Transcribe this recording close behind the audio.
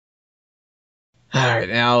All right,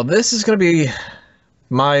 now this is going to be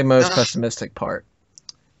my most Ugh. pessimistic part.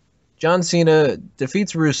 John Cena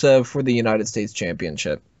defeats Rusev for the United States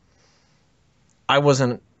Championship. I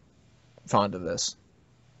wasn't fond of this.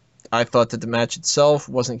 I thought that the match itself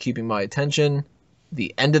wasn't keeping my attention.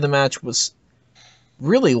 The end of the match was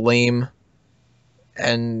really lame,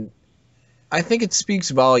 and I think it speaks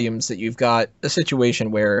volumes that you've got a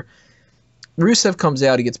situation where Rusev comes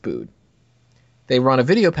out, he gets booed. They run a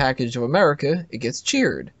video package of America, it gets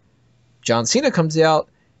cheered. John Cena comes out,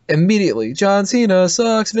 immediately, John Cena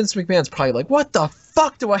sucks. Vince McMahon's probably like, what the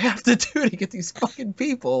fuck do I have to do to get these fucking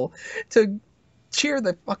people to cheer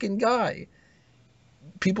the fucking guy?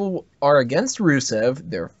 People are against Rusev,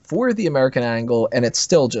 they're for the American angle, and it's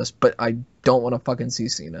still just, but I don't want to fucking see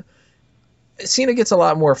Cena. Cena gets a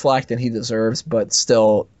lot more flack than he deserves, but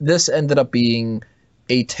still, this ended up being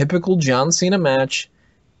a typical John Cena match,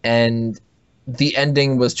 and the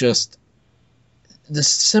ending was just this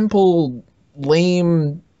simple,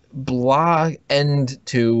 lame, blah end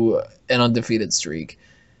to an undefeated streak.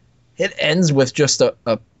 It ends with just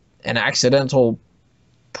an accidental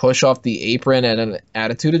push off the apron and an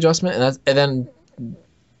attitude adjustment, and then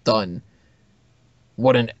done.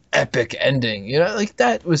 What an epic ending! You know, like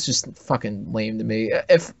that was just fucking lame to me.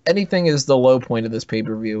 If anything is the low point of this pay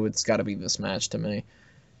per view, it's got to be this match to me.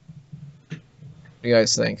 What do you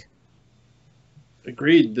guys think?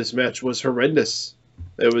 Agreed. This match was horrendous.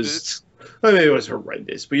 It was, I mean, it was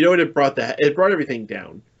horrendous. But you know what? It brought everything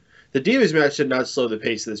down. The Divas match did not slow the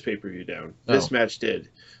pace of this pay per view down. Oh. This match did.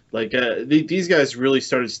 Like these guys really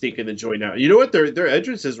started sneaking the joint out. You know what? Their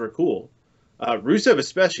entrances were cool. Rusev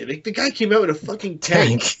especially. The guy came out in a fucking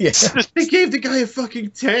tank. Yeah. They gave the guy a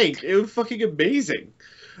fucking tank. It was fucking amazing.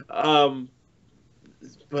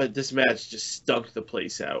 But this match just stunk the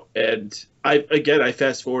place out. And I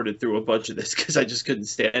fast forwarded through a bunch of this because I just couldn't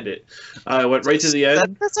stand it. I went right to the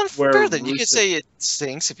end. That's where unfair. Then you Rusev- could say it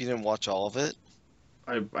stinks if you didn't watch all of it.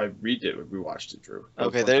 I rewatched it, Drew.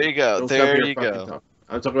 Okay, there you go. Don't come There here you fucking go. talk.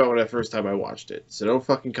 I'm talking about when the first time I watched it. So don't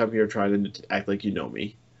fucking come here trying to act like you know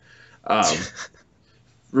me.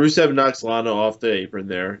 Rusev knocks Lana off the apron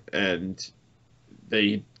there, and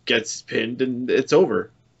they gets pinned, and it's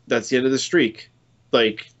over. That's the end of the streak.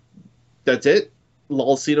 Like, that's it.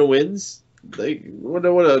 Lol Cena wins. Like, what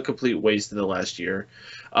a complete waste in the last year.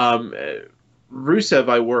 Rusev,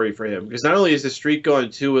 I worry for him because not only is the streak gone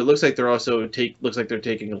too, it looks like they're also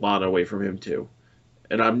taking Lana away from him too,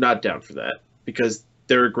 and I'm not down for that because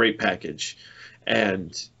they're a great package,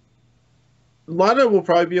 and Lana will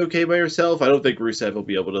probably be okay by herself. I don't think Rusev will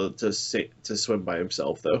be able to swim by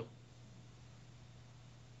himself though.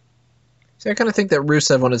 See, I kind of think that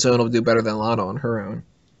Rusev on his own will do better than Lana on her own.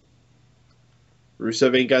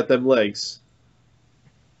 Rusev ain't got them legs.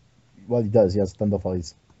 Well, he does. He has thunder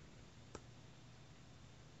thighs.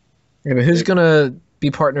 Yeah, but who's gonna be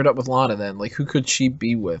partnered up with Lana then? Like, who could she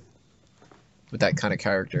be with that kind of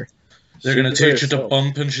character? They're She going to can play teach her to herself.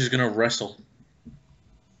 bump and she's going to wrestle.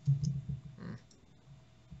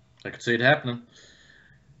 I could see it happening.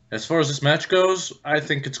 As far as this match goes, I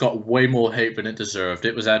think it's got way more hate than it deserved.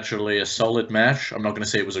 It was actually a solid match. I'm not going to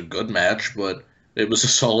say it was a good match, but it was a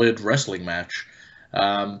solid wrestling match.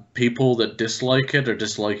 People that dislike it are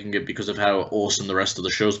disliking it because of how awesome the rest of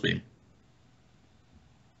the show's been.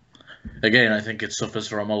 Again, I think it suffers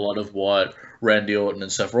from a lot of what Randy Orton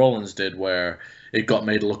and Seth Rollins did, where it got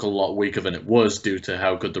made look a lot weaker than it was due to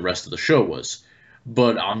how good the rest of the show was.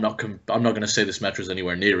 But I'm not going to say this match was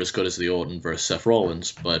anywhere near as good as the Orton versus Seth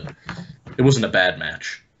Rollins, but it wasn't a bad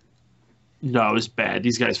match. No, it was bad.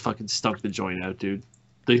 These guys fucking stunk the joint out, dude.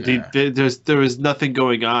 Yeah. There was nothing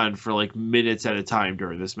going on for like minutes at a time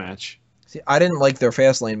during this match. See, I didn't like their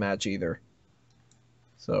Fastlane match either.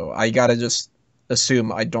 So I gotta just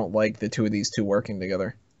assume I don't like the two of these two working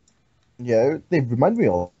together. Yeah, they remind me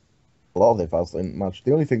of a lot of their Fastlane match.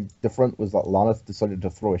 The only thing different was that Lana decided to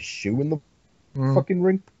throw a shoe in the fucking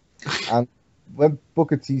ring. And when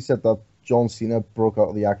Booker T said that John Cena broke out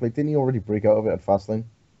of the act, like, didn't he already break out of it at Fastlane?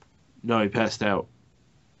 No, he passed out.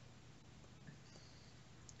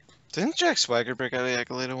 Didn't Jack Swagger break out of the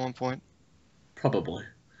accolade at one point? Probably.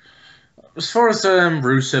 As far as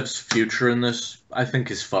Rusev's future in this, I think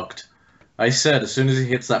is fucked. I said as soon as he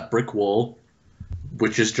hits that brick wall,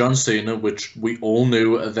 which is John Cena, which we all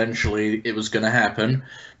knew eventually it was going to happen,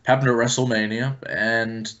 happened at WrestleMania,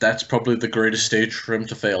 and that's probably the greatest stage for him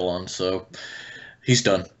to fail on, so he's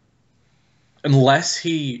done. Unless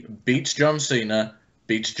he beats John Cena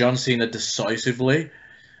decisively,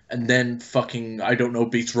 and then fucking, I don't know,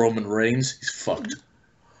 beats Roman Reigns, he's fucked.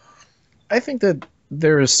 I think that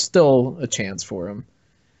there is still a chance for him,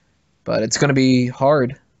 but it's going to be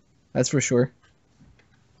hard. That's for sure.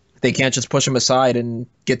 They can't just push him aside and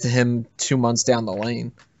get to him 2 months down the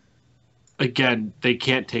lane. Again, they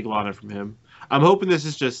can't take Lana from him. I'm hoping this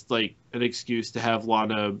is just like an excuse to have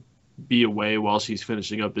Lana be away while she's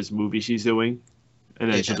finishing up this movie she's doing,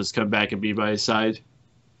 and then she'll just come back and be by his side.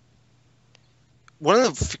 One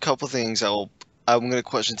of the couple things I'm gonna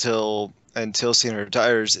question until Cena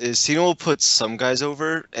retires is Cena will put some guys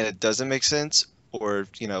over and it doesn't make sense, or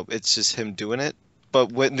it's just him doing it.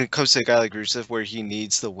 But when it comes to a guy like Rusev where he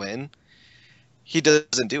needs the win, he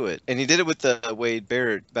doesn't do it. And he did it with the Wade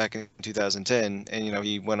Barrett back in 2010, and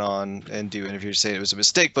he went on and do interviews saying it was a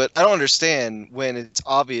mistake. But I don't understand when it's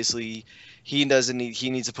obviously he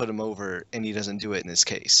needs to put him over, and he doesn't do it in this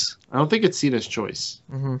case. I don't think it's Cena's choice.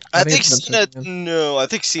 Mm-hmm. I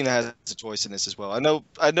think Cena has a choice in this as well. I know.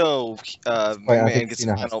 McMahon gets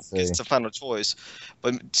the final choice,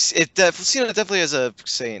 but Cena definitely has a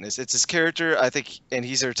say in this. It's his character, I think, and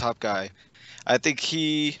he's their top guy. I think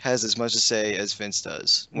he has as much to say as Vince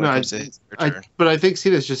does when it comes to his return. But I think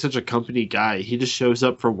Cena's just such a company guy. He just shows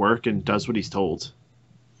up for work and does what he's told.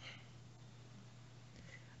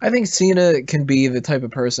 I think Cena can be the type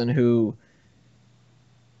of person who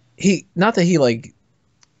not that he like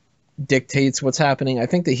dictates what's happening. I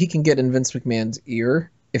think that he can get in Vince McMahon's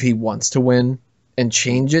ear if he wants to win and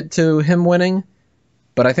change it to him winning.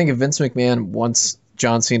 But I think if Vince McMahon wants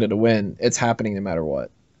John Cena to win, it's happening no matter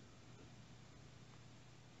what.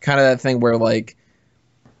 Kind of that thing where like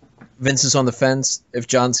Vince is on the fence. If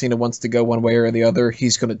John Cena wants to go one way or the other,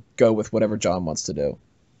 he's going to go with whatever John wants to do.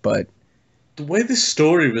 But the way this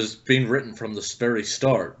story was being written from the very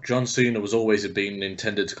start, John Cena was always being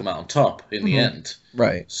intended to come out on top in the end.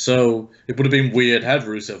 Right. So it would have been weird had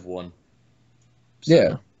Rusev won. So,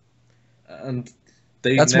 yeah. And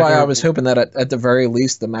that's why I was hoping that at the very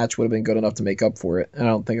least the match would have been good enough to make up for it, and I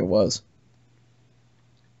don't think it was.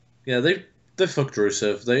 Yeah, they fucked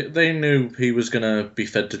Rusev. They knew he was going to be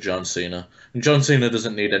fed to John Cena. And John Cena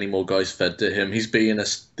doesn't need any more guys fed to him. He's being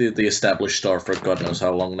the established star for God knows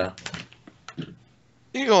how long now.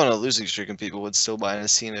 You go on a losing streak and people would still buy into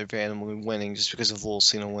Cena randomly winning just because of little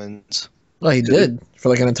Cena wins. Well, he did for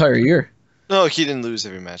like an entire year. No, he didn't lose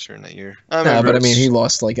every match during that year. But I mean, he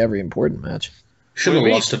lost like every important match. Should have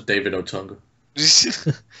lost to David Otunga.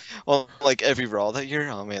 Well, like every Raw that year?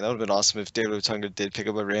 Oh man, that would have been awesome if David Otunga did pick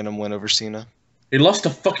up a random win over Cena. He lost to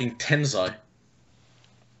fucking Tenzai.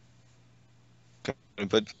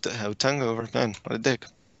 But Otunga over, man, what a dick.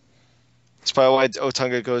 That's probably why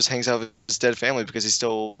Otunga hangs out with his dead family, because he's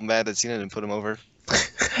still mad that Cena didn't put him over.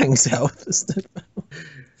 Hangs out with his dead family.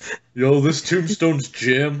 Yo, this tombstone's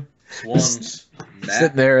Jim. Swans.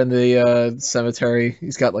 Sitting there in the cemetery.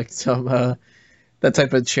 He's got like some that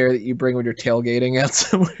type of chair that you bring when you're tailgating out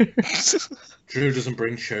somewhere. Drew doesn't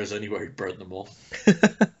bring chairs anywhere, he burned them all.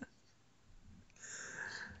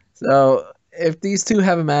 So, if these two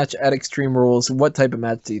have a match at Extreme Rules, what type of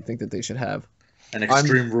match do you think that they should have? An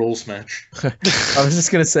Extreme Rules match. I was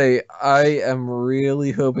just going to say, I am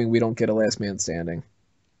really hoping we don't get a last man standing.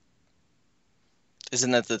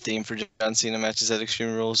 Isn't that the theme for John Cena matches at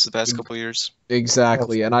Extreme Rules the past couple years?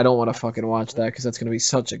 Exactly, and I don't want to fucking watch that because that's going to be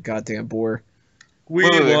such a goddamn bore. We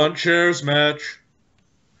want chairs match.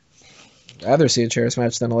 I'd rather see a chairs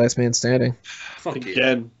match than a last man standing. Fuck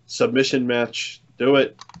Again, submission match. Do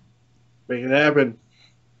it. Make it happen.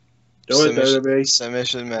 Do it, WWE.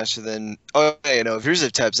 Submission match, and then if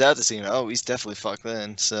Rusev taps out to Cena, he's definitely fucked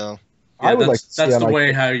then. So yeah, I would that's the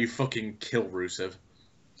way how you fucking kill Rusev.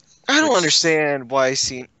 I don't understand why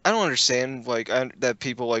Cena. I don't understand that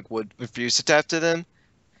people would refuse to tap to them,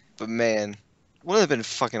 but man, wouldn't it have been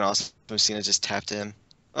fucking awesome if Cena just tapped him?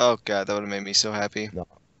 Oh god, that would have made me so happy. No.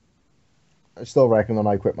 I still reckon an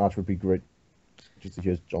I Quit match would be great. Just to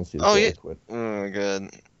hear John Cena quit. Oh my god.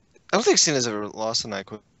 I don't think Cena's ever lost an I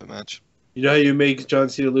Quit match. You know how you make John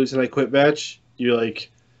Cena lose an I Quit match? You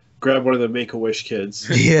grab one of the Make-A-Wish kids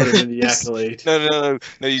and put him in the accolade. No,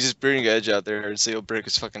 you just bring Edge out there and say he'll break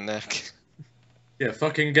his fucking neck. Yeah,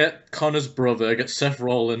 fucking get Connor's brother, get Seth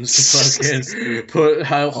Rollins to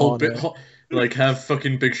fucking have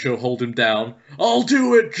fucking Big Show hold him down. I'll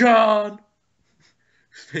do it, John!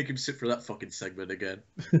 Make him sit for that fucking segment again.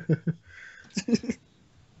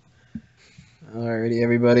 Alrighty,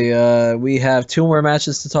 everybody. We have 2 more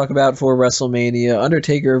matches to talk about for WrestleMania.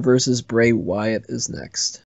 Undertaker versus Bray Wyatt is next.